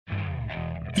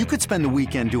You could spend the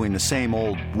weekend doing the same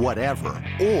old whatever,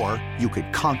 or you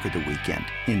could conquer the weekend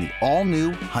in the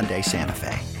all-new Hyundai Santa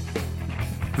Fe.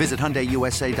 Visit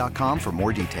HyundaiUSA.com for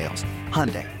more details.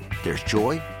 Hyundai, there's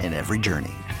joy in every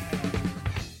journey.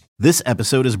 This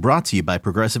episode is brought to you by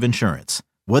Progressive Insurance.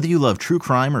 Whether you love true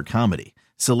crime or comedy,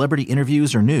 celebrity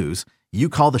interviews or news, you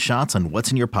call the shots on what's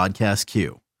in your podcast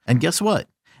queue. And guess what?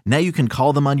 Now you can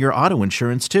call them on your auto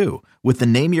insurance too with the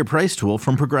Name Your Price tool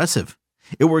from Progressive.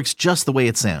 It works just the way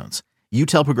it sounds. You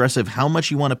tell Progressive how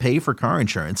much you want to pay for car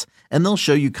insurance, and they'll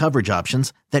show you coverage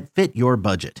options that fit your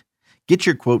budget. Get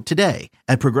your quote today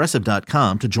at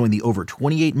Progressive.com to join the over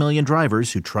 28 million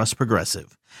drivers who trust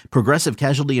Progressive. Progressive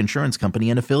Casualty Insurance Company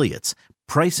and Affiliates.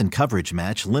 Price and coverage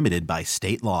match limited by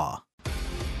state law.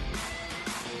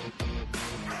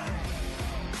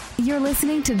 You're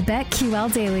listening to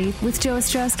BetQL Daily with Joe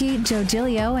Ostrowski, Joe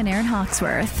Giglio, and Aaron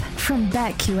Hawksworth from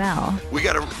BetQL.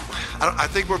 I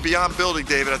think we're beyond building,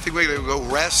 David. I think we're going to go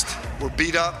rest. We're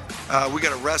beat up. We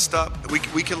got to rest up. We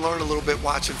can learn a little bit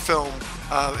watching film.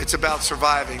 It's about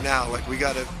surviving now. Like we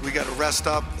got to rest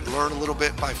up, learn a little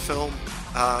bit by film,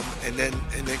 and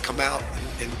then come out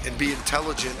and be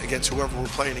intelligent against whoever we're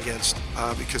playing against,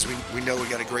 because we know we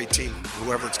got a great team,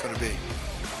 whoever it's going to be.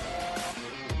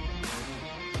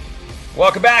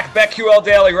 Welcome back, BetQL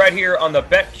Daily, right here on the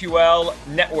BetQL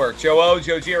Network. Joe O,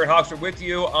 Joe G, and Hawksworth with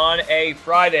you on a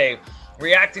Friday,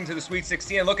 reacting to the Sweet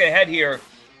 16 and looking ahead here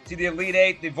to the Elite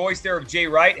Eight. The voice there of Jay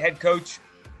Wright, head coach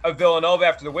of Villanova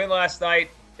after the win last night.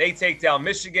 They take down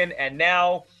Michigan, and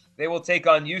now they will take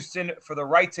on Houston for the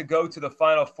right to go to the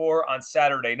Final Four on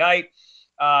Saturday night.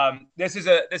 This is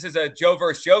a Joe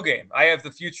versus Joe game. I have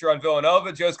the future on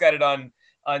Villanova. Joe's got it on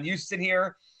Houston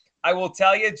here. I will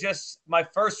tell you just my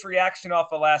first reaction off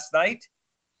of last night.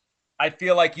 I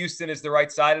feel like Houston is the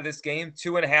right side of this game.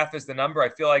 2.5 is the number. I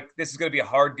feel like this is going to be a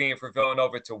hard game for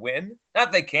Villanova to win. Not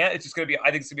that they can't. It's just going to be,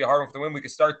 I think it's going to be a hard one for the win. We could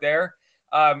start there.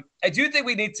 I do think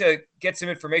we need to get some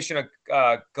information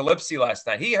on Gillespie last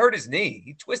night. He hurt his knee.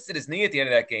 He twisted his knee at the end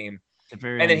of that game.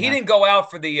 And then he didn't go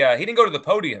out for the he didn't go to the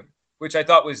podium, which I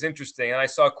thought was interesting. And I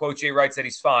saw quote Jay Wright said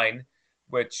he's fine,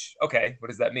 which, okay, what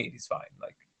does that mean? He's fine.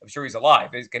 Like, I'm sure he's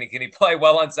alive. Can he play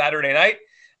well on Saturday night?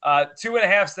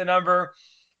 2.5 is the number.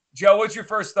 Joe, what's your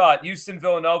first thought? Houston,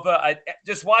 Villanova.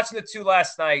 Just watching the two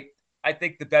last night, I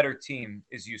think the better team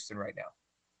is Houston right now.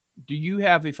 Do you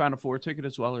have a Final Four ticket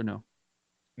as well or no?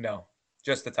 No,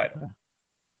 just the title. Okay.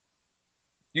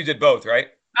 You did both, right?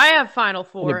 I have Final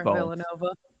Four in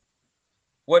Villanova.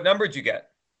 What number did you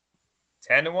get?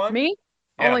 10-1? Me?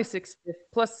 Yeah. Only 650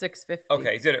 plus 650.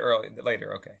 Okay, you did it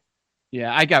later. Okay.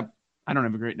 Yeah, I don't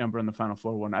have a great number on the Final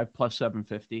Four one. I have plus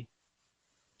 750.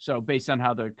 So based on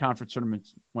how the conference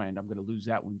tournaments went, I'm going to lose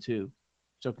that one too.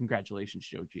 So congratulations,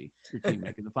 Joe G. Your team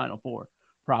making the Final Four,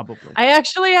 probably. I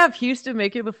actually have Houston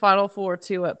making the Final Four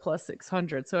too at plus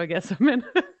 600. So I guess I'm in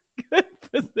a good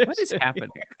position. What is happening?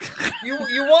 You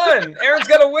won. Aaron's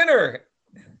got a winner.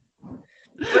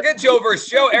 Forget Joe versus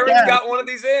Joe. Aaron's got one of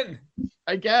these in.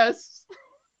 I guess.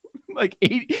 Like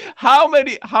 8. How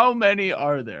many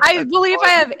are there? I believe I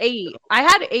have 8. I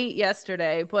had 8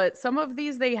 yesterday, but some of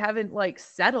these they haven't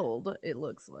settled, it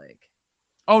looks like.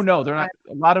 Oh no, they're not.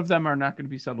 A lot of them are not going to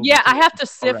be settled. Yeah, I have to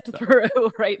sift through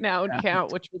right now and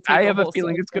count, which will take I have a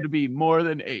feeling it's going to be more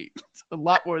than 8. It's a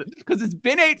lot more because it's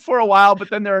been 8 for a while, but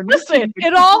then there are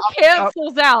it all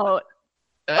cancels out.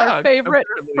 Our favorite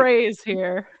phrase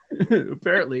here.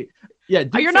 Apparently. Yeah,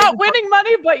 you're not winning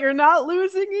money, but you're not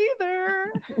losing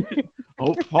either.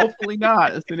 Hopefully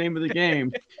not. That's the name of the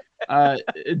game.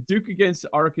 Duke against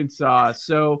Arkansas.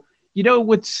 So,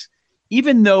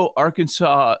 even though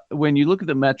Arkansas, when you look at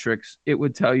the metrics, it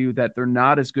would tell you that they're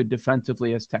not as good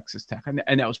defensively as Texas Tech.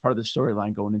 And that was part of the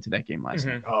storyline going into that game last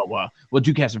night. Oh, wow. Well,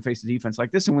 Duke hasn't faced a defense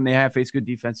like this. And when they have faced good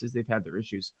defenses, they've had their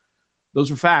issues. Those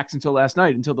were facts until last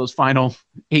night, until those final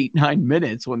 8-9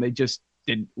 minutes when they just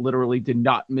literally did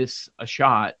not miss a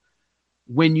shot.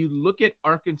 When you look at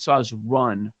Arkansas's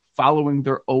run following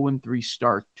their 0-3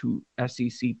 start to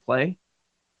SEC play,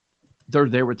 they're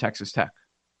there with Texas Tech.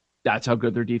 That's how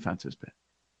good their defense has been.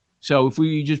 So if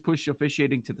we just push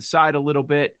officiating to the side a little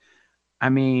bit, I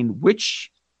mean,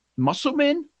 which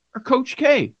Musselman or Coach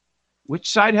K? Which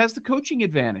side has the coaching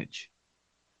advantage?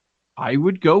 I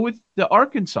would go with the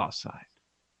Arkansas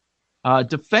side.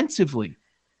 Defensively,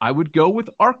 I would go with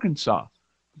Arkansas.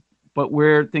 But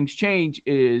where things change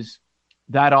is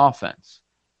that offense.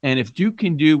 And if Duke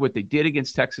can do what they did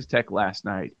against Texas Tech last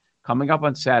night, coming up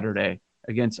on Saturday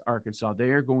against Arkansas,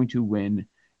 they are going to win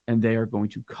and they are going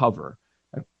to cover.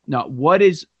 Now, what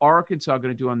is Arkansas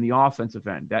going to do on the offensive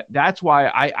end? That's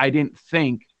why I didn't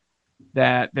think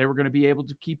that they were going to be able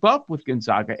to keep up with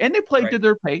Gonzaga. And they played to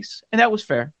their pace, and that was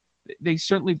fair. They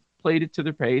certainly played it to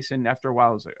their pace, and after a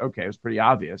while, it was like, okay, it was pretty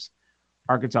obvious.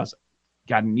 Arkansas's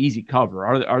got an easy cover.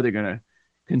 Are they going to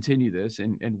continue this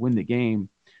and win the game?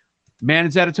 Man,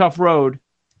 it's at a tough road.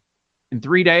 In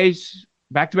 3 days,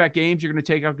 back-to-back games, you're going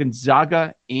to take out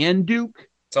Gonzaga and Duke.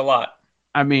 It's a lot.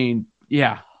 I mean,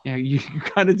 yeah, you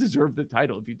kind of deserve the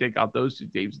title if you take out those 2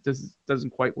 games. It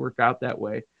doesn't quite work out that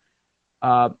way.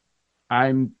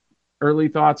 I'm early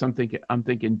thoughts. I'm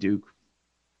thinking Duke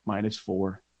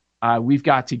 -4. We've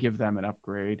got to give them an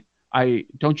upgrade.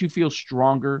 Don't you feel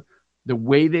stronger the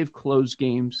way they've closed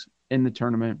games in the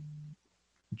tournament?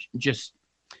 Just,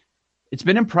 it's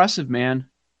been impressive, man.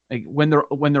 Like when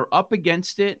they're up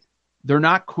against it, they're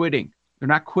not quitting. They're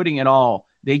not quitting at all.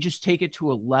 They just take it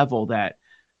to a level that,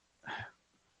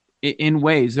 in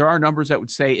ways, there are numbers that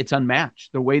would say it's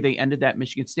unmatched. The way they ended that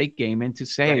Michigan State game, and to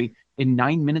say in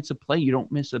 9 minutes of play you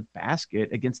don't miss a basket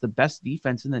against the best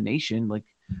defense in the nation, like,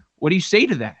 what do you say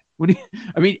to that?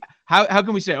 How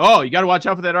can we say, oh, you got to watch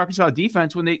out for that Arkansas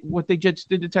defense when what they just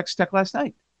did to Texas Tech last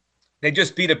night? They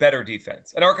just beat a better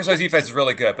defense. And Arkansas' defense is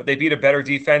really good, but they beat a better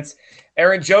defense.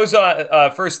 Aaron, Joe's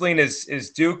first lean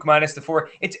is Duke -4.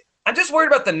 I'm just worried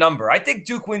about the number. I think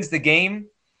Duke wins the game.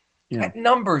 Yeah. At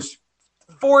numbers,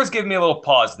 4 is giving me a little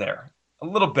pause there. A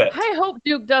little bit. I hope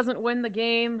Duke doesn't win the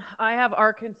game. I have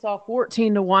Arkansas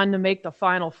 14-1 to make the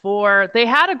Final Four. They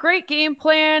had a great game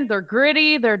plan. They're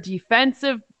gritty. They're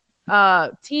defensive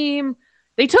team.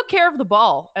 They took care of the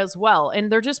ball as well,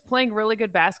 and they're just playing really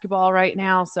good basketball right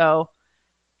now. So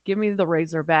give me the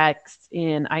Razorbacks,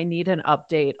 and I need an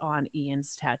update on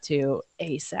Ian's tattoo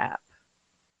ASAP.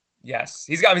 Yes,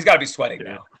 he's got to be sweating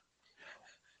now.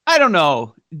 I don't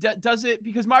know. Does it?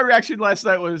 Because my reaction last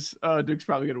night was Duke's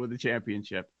probably going to win the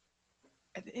championship.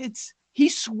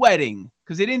 He's sweating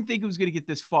because they didn't think it was going to get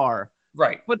this far.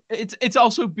 Right. But it's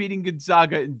also beating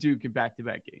Gonzaga and Duke in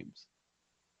back-to-back games.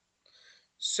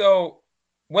 So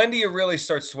when do you really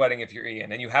start sweating if you're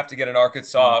Ian and you have to get an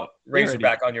Arkansas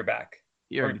Razorback on your back?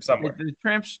 Somewhere. The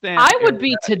tramp stamp. I would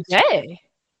be today.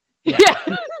 Yeah.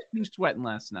 He was sweating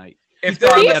last night. If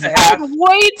he's had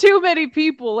way too many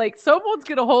people, like someone's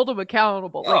gonna hold him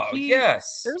accountable. Like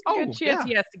yes, there's a good chance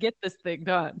he has to get this thing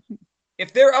done.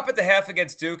 If they're up at the half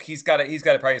against Duke, he's got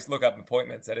to probably look up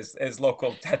appointments at his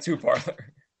local tattoo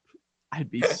parlor.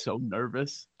 I'd be so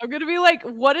nervous. I'm gonna be like,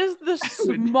 what is the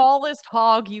smallest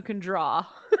hog you can draw?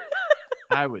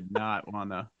 I would not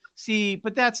wanna see,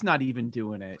 but that's not even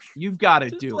doing it. You've got to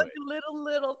do like it.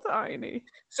 Little tiny.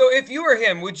 So if you were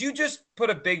him, would you just put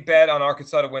a big bet on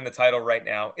Arkansas to win the title right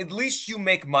now? At least you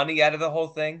make money out of the whole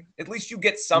thing. At least you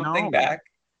get something back.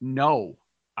 No,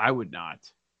 I would not.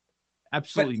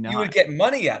 Absolutely not. You would get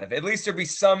money out of it. At least there'd be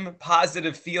some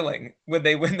positive feeling when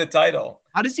they win the title.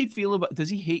 How does he feel about? Does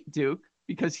he hate Duke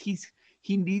because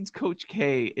he needs Coach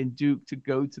K and Duke to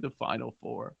go to the Final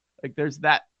Four? Like there's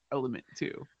that element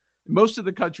too. Most of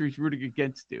the country is rooting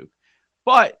against Duke.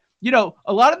 But,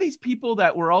 a lot of these people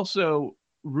that were also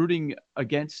rooting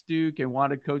against Duke and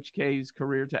wanted Coach K's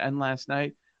career to end last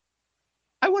night,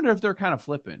 I wonder if they're kind of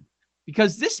flipping.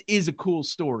 Because this is a cool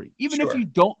story. Even if you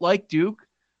don't like Duke,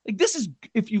 like this is,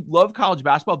 if you love college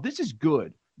basketball, this is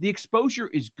good. The exposure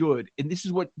is good. And this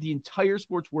is what the entire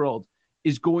sports world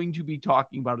is going to be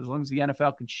talking about as long as the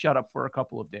NFL can shut up for a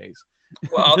couple of days.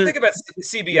 Well, I'll think about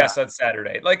CBS on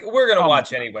Saturday. Like, we're going to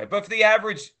watch anyway. But for the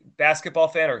average basketball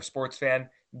fan or sports fan,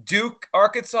 Duke,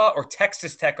 Arkansas, or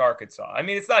Texas Tech, Arkansas. I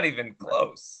mean, it's not even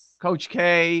close. Coach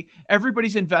K,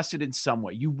 everybody's invested in some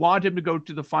way. You want him to go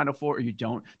to the Final Four or you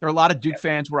don't. There are a lot of Duke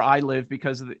fans where I live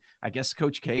because of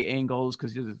Coach K angles,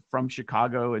 because he's from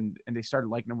Chicago, and they started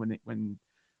liking him when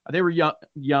they were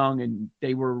young and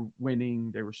they were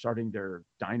winning. They were starting their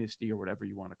dynasty or whatever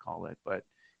you want to call it. But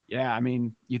yeah, I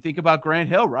mean, you think about Grant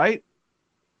Hill, right?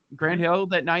 Grant Hill,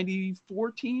 that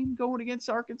 94 team going against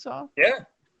Arkansas. Yeah,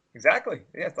 exactly.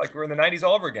 Yeah, it's like we're in the 90s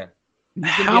all over again.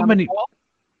 How many?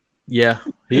 Yeah,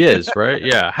 he is, right?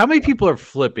 Yeah. How many people are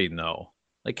flipping, though?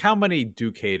 Like, how many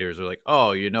Duke haters are like,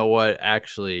 oh, you know what?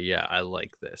 Actually, yeah, I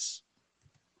like this.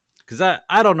 Because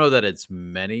I don't know that it's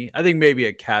many. I think maybe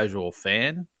a casual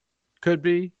fan could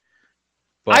be.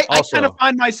 But I kind of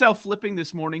find myself flipping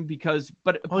this morning because,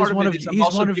 he's one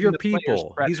of your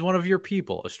people. He's one of your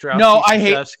people. Ostrowski, no,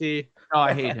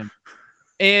 I hate him.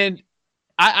 And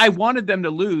I wanted them to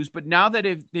lose, but now that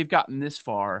they've gotten this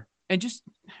far, and just,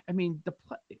 I mean,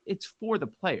 it's for the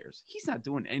players. He's not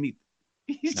doing anything.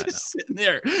 He's sitting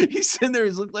there. He's sitting there.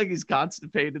 He's looked like he's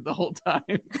constipated the whole time.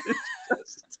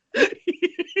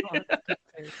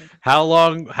 How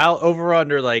long? How over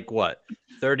under? Like what?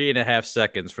 30.5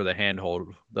 seconds for the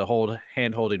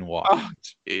hand-holding walk. Oh,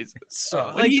 Jesus.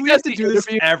 So Like, he has to do this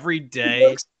every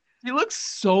day. He looks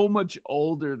so much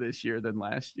older this year than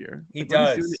last year. He Like, when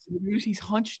does. he's doing the interviews, he's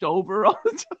hunched over all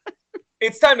the time.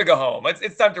 It's time to go home.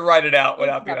 It's time to ride it out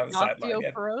without being on the sideline.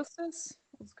 Yeah. Osteoporosis?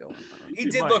 What's going on? He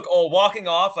did look old walking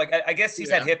off. Like I guess he's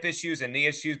had Yeah. hip issues and knee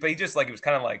issues, but he just like, he was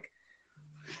kind of like,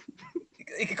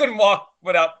 he couldn't walk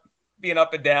without being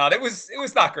up and down. It was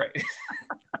not great.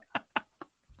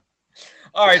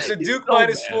 All right, so Duke so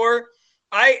minus bad. 4.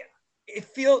 Do you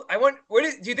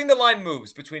think the line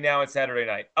moves between now and Saturday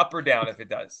night? Up or down if it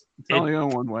does? It's only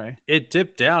going one way. It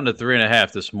dipped down to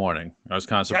 3.5 this morning. I was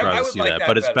kind of I surprised to would see like that, that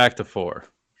but it's better. back to 4.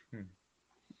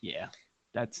 Yeah.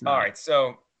 That's not. All right,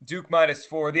 so Duke minus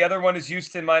 4. The other one is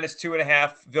Houston minus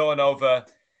 2.5, Villanova.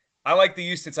 I like the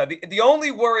Houston side. The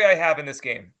only worry I have in this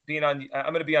game, I'm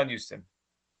going to be on Houston.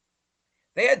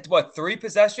 They had, 3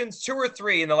 possessions? 2 or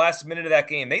 3 in the last minute of that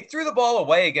game. They threw the ball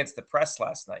away against the press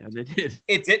last night. Yeah, they did.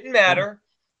 It didn't matter.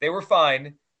 They were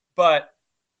fine. But,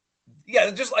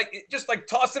 yeah, just like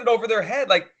tossing it over their head.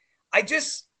 Like,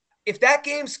 if that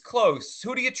game's close,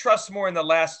 who do you trust more in the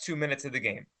last 2 minutes of the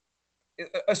game?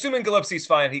 Assuming Gillespie's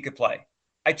fine, he could play.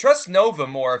 I trust Nova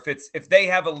more if they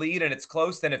have a lead and it's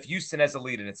close than if Houston has a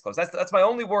lead and it's close. That's my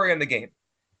only worry in the game.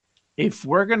 If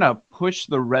we're going to push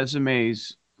the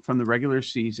resumes from the regular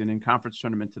season and conference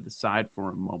tournament to the side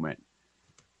for a moment,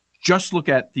 just look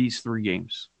at these 3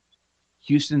 games.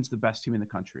 Houston's the best team in the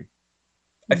country.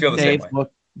 I feel the same They've way.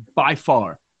 looked by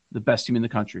far the best team in the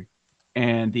country.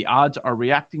 And the odds are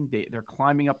reacting. They're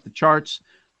climbing up the charts.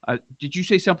 Did you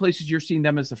say some places you're seeing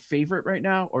them as the favorite right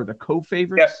now or the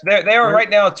co-favorites? Yeah, they are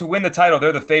right now to win the title.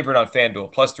 They're the favorite on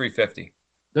FanDuel, plus 350.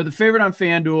 They're the favorite on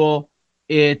FanDuel.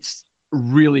 It's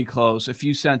really close, a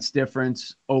few cents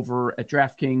difference over at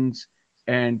DraftKings,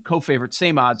 and co-favorites,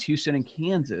 same odds, Houston and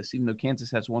Kansas, even though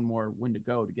Kansas has one more win to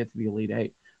go to get to the Elite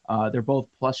Eight. They're both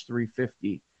plus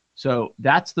 350. So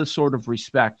that's the sort of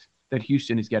respect that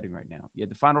Houston is getting right now. You had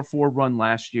the Final Four run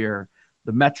last year.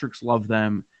 The metrics love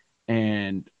them,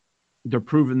 and they're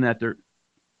proving that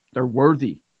they're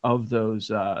worthy of those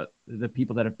the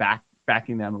people that are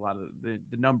backing them, a lot of the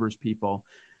numbers people.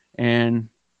 And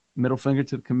middle finger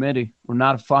to the committee. We're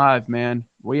not a 5, man.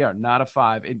 We are not a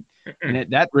 5. And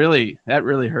that really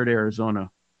hurt Arizona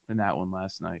in that one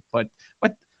last night. But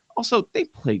also they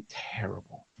played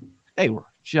terrible. They were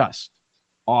just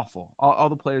awful. All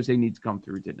the players they need to come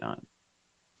through did not.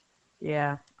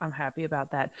 Yeah, I'm happy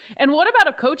about that. And what about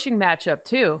a coaching matchup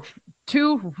too?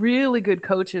 2 really good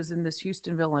coaches in this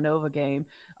Houston Villanova game.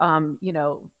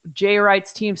 Jay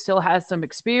Wright's team still has some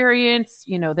experience.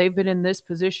 They've been in this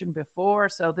position before,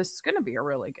 so this is going to be a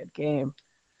really good game.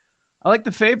 I like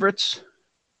the favorites.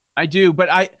 I do, but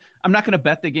I'm not going to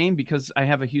bet the game because I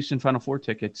have a Houston Final Four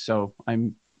ticket, so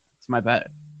it's my bet.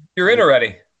 You're in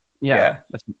already. Yeah.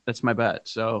 That's my bet.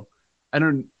 So I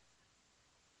don't.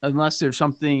 Unless there's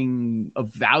something of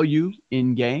value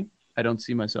in game, I don't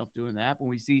see myself doing that. When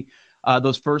we see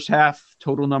those first half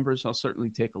total numbers, I'll certainly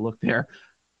take a look there.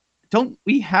 Don't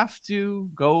we have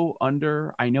to go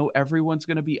under? I know everyone's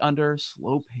going to be under,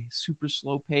 slow pace, super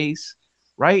slow pace,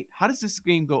 right? How does this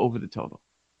game go over the total?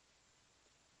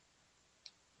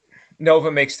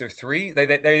 Nova makes their 3.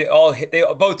 They all hit.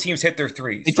 Both teams hit their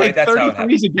 3s. They right? take That's 30 how it happens.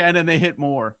 threes again, and they hit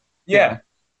more. Yeah.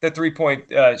 The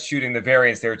 3-point shooting, the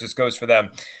variance there, just goes for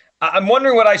them. I'm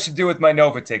wondering what I should do with my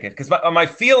Nova ticket, because my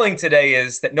feeling today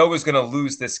is that Nova's going to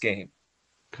lose this game,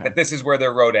 that this is where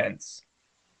their road ends.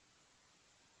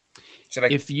 Should I?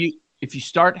 If you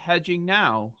start hedging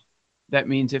now, that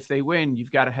means if they win,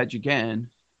 you've got to hedge again,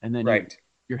 and then Right.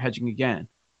 you're hedging again.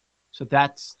 So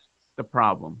that's the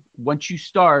problem. Once you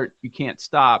start, you can't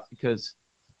stop, because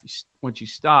once you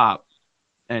stop,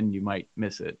 then you might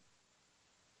miss it.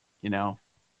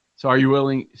 So are you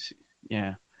willing?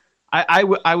 Yeah. I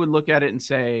would look at it and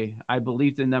say, I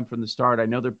believed in them from the start. I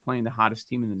know they're playing the hottest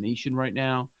team in the nation right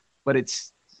now, but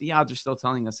the odds are still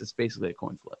telling us it's basically a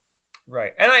coin flip.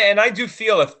 Right. And I do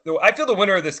feel the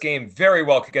winner of this game very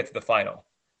well could get to the final.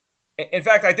 In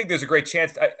fact, I think there's a great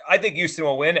chance. I think Houston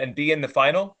will win and be in the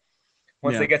final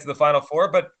once they get to the Final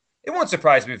Four, but it won't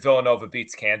surprise me if Villanova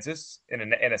beats Kansas in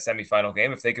a semifinal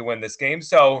game if they can win this game.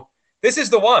 So this is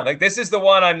the one. This is the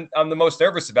one I'm the most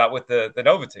nervous about with the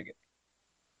Nova ticket.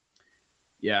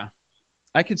 Yeah,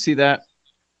 I could see that.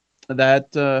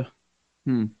 But then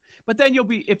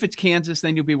if it's Kansas,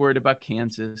 then you'll be worried about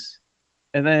Kansas.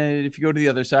 And then if you go to the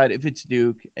other side, if it's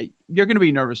Duke, you're going to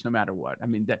be nervous no matter what. I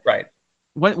mean, right.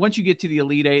 Once you get to the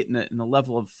Elite Eight and the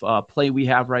level of play we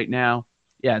have right now,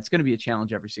 yeah, it's going to be a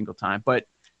challenge every single time. But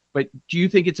do you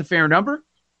think it's a fair number?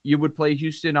 You would play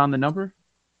Houston on the number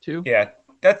too? Yeah,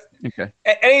 That's Okay.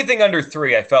 Anything under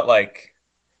 3, I felt like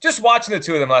just watching the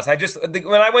two of them last night.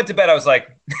 When I went to bed, I was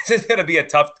like, this is going to be a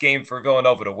tough game for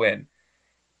Villanova to win.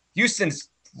 Houston's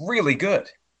really good.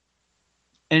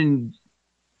 And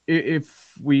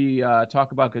if we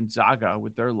talk about Gonzaga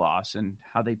with their loss and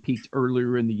how they peaked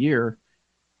earlier in the year,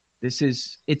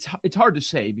 it's hard to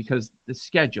say because the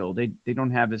schedule, they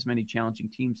don't have as many challenging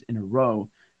teams in a row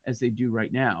as they do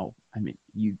right now. I mean,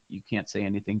 you can't say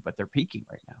anything, but they're peaking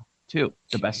right now too.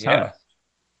 The best time.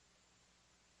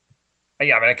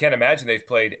 Yeah, I mean, I can't imagine they've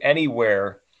played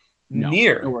anywhere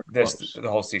near this the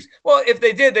whole season. Well, if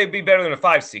they did, they'd be better than a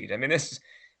 5 seed. I mean,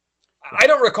 I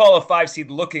don't recall a 5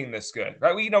 seed looking this good,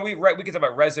 right? We can talk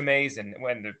about resumes and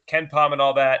when the Ken Pom and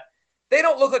all that. They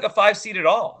don't look like a 5 seed at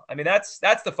all. I mean, that's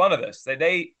the fun of this.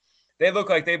 They look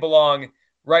like they belong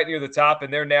right near the top,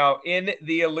 and they're now in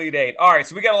the Elite Eight. All right,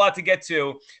 so we got a lot to get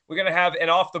to. We're going to have an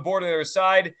off the board on the other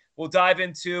side. We'll dive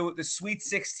into the Sweet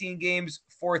 16 games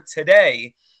for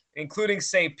today, including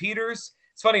St. Peter's.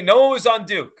 It's funny, no one was on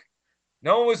Duke.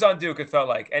 No one was on Duke, it felt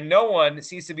like, and no one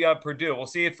seems to be on Purdue. We'll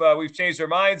see if we've changed our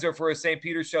minds or if we're a St.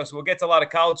 Peter's show. So we'll get to a lot of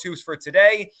college hoops for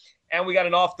today, and we got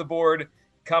an off the board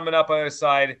coming up on the other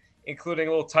side, including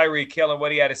a little Tyreek Hill and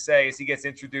what he had to say as he gets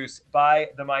introduced by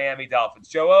the Miami Dolphins.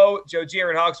 Joe O, Joe G,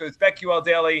 Aaron Hawks, it's BetQL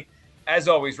Daily, as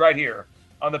always, right here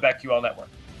on the BetQL Network.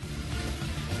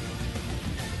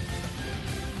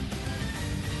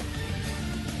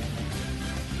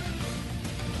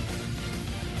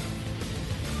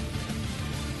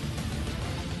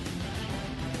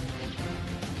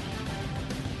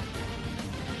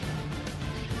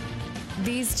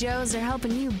 These Joes are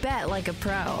helping you bet like a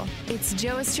pro. It's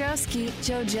Joe Ostrowski,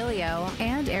 Joe Giglio,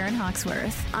 and Aaron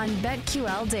Hawksworth on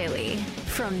BetQL Daily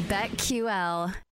from BetQL.